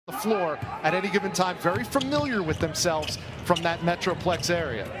the floor at any given time, very familiar with themselves from that Metroplex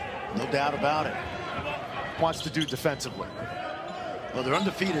area. No doubt about it. Wants to do defensively. Well, they're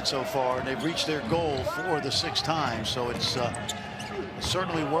undefeated so far, and they've reached their goal 4 of the 6 times, so it's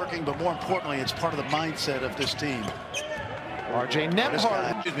certainly working, but more importantly, it's part of the mindset of this team. RJ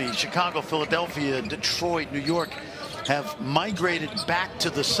Nembhard. Chicago, Philadelphia, Detroit, New York have migrated back to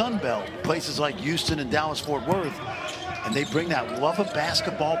the Sun Belt, places like Houston and Dallas-Fort Worth, and they bring that love of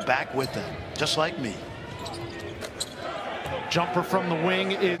basketball back with them, just like me. Jumper from the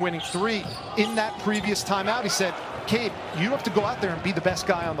wing is winning 3. In that previous timeout, he said, Cade, you have to go out there and be the best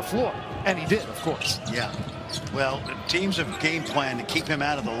guy on the floor. And he did, of course. Yeah. Well, teams have game planned to keep him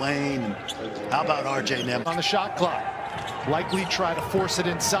out of the lane. How about RJ Nembhard? On the shot clock. Likely try to force it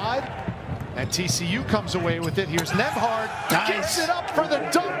inside. And TCU comes away with it. Here's Nembhard. Nice. Gets it up for the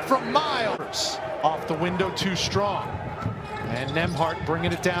dunk from Miles. Off the window too strong. And Nembhard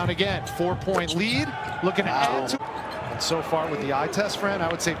bringing it down again. 4-point lead. Looking to add to. And so far with the eye test, Fran, I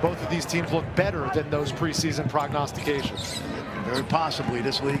would say both of these teams look better than those preseason prognostications. Very possibly.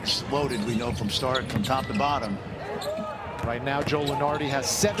 This league's loaded, we know, from top to bottom. Right now, Joe Lunardi has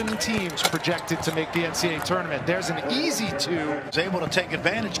 7 teams projected to make the NCAA tournament. There's an easy 2. Was able to take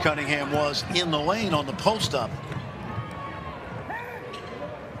advantage, Cunningham was, in the lane on the post-up.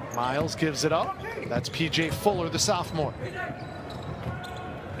 Miles gives it up. That's P.J. Fuller, the sophomore.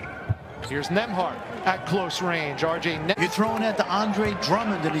 Here's Nembhard at close range. RJ You're throwing that to Andre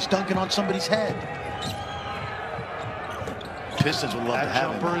Drummond, and he's dunking on somebody's head. Pistons would love to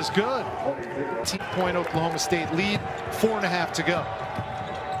have him. That jumper is good. 10-point Oklahoma State lead. 4.5 to go.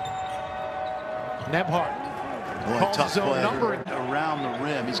 Nembhard. Boy, tough play around the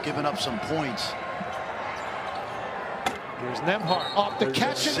rim. He's given up some points. Here's Nembhard off the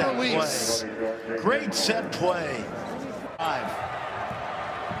catch and release. Great set play. 5.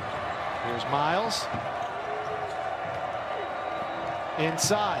 Here's Miles.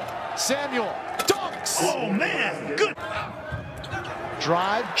 Inside. Samuel dunks. Oh, man. Good.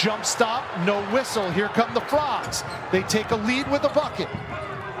 Drive, jump stop, no whistle. Here come the Frogs. They take a lead with a bucket.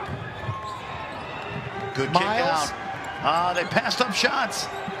 Good kick out. They passed up shots.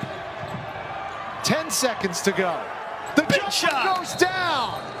 10 seconds to go. The jump shot goes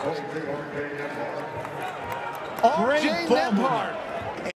down. Great RJ Nembhard